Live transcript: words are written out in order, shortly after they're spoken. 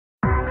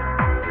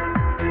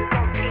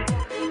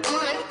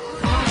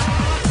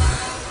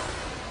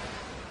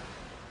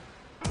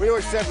We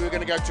always said we were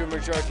going to go to a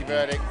majority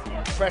verdict.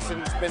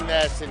 Precedent's been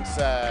there since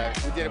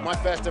we did it. My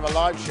first ever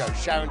live show,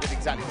 Sharon did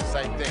exactly the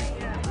same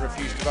thing and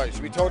refused to vote.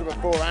 So we told her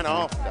before and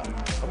after.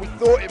 And we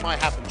thought it might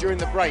happen during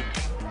the break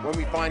when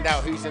we find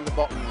out who's in the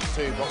bottom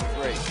two, bottom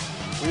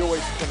three. We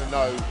always kind of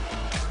know,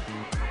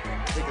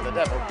 think of the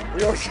devil,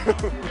 we always,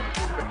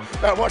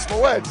 don't watch my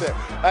words here.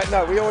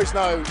 No, we always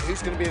know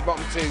who's going to be in the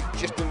bottom two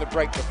just in the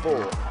break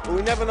before. But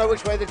we never know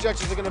which way the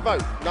judges are going to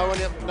vote. No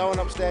one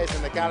upstairs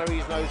in the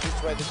galleries knows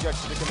which way the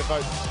judges are going to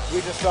vote. We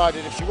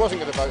decided if she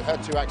wasn't going to vote, her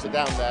two acts are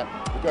down there,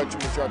 we'd go to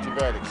a majority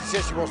verdict. She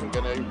said she wasn't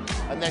going to,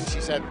 and then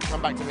she said,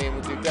 come back to me and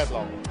we'll do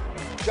deadlock.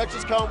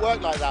 Judges can't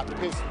work like that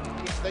because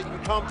you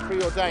can't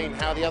preordain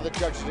how the other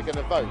judges are going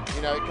to vote.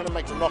 You know, it kind of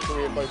makes a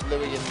mockery of both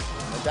Louis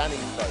and Danny's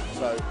vote,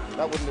 so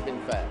that wouldn't have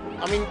been fair.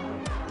 I mean,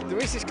 there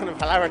is this kind of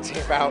hilarity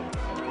about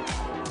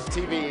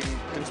TV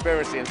and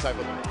conspiracy and so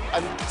forth.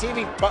 And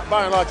TV,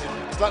 by and large,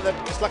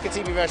 it's like a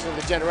TV version of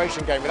the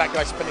Generation Game with that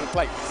guy spinning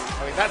plates.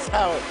 I mean, that's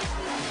how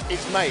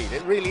it's made.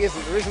 It really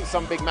isn't. There isn't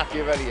some big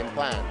Machiavellian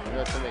plan, you know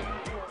what I mean?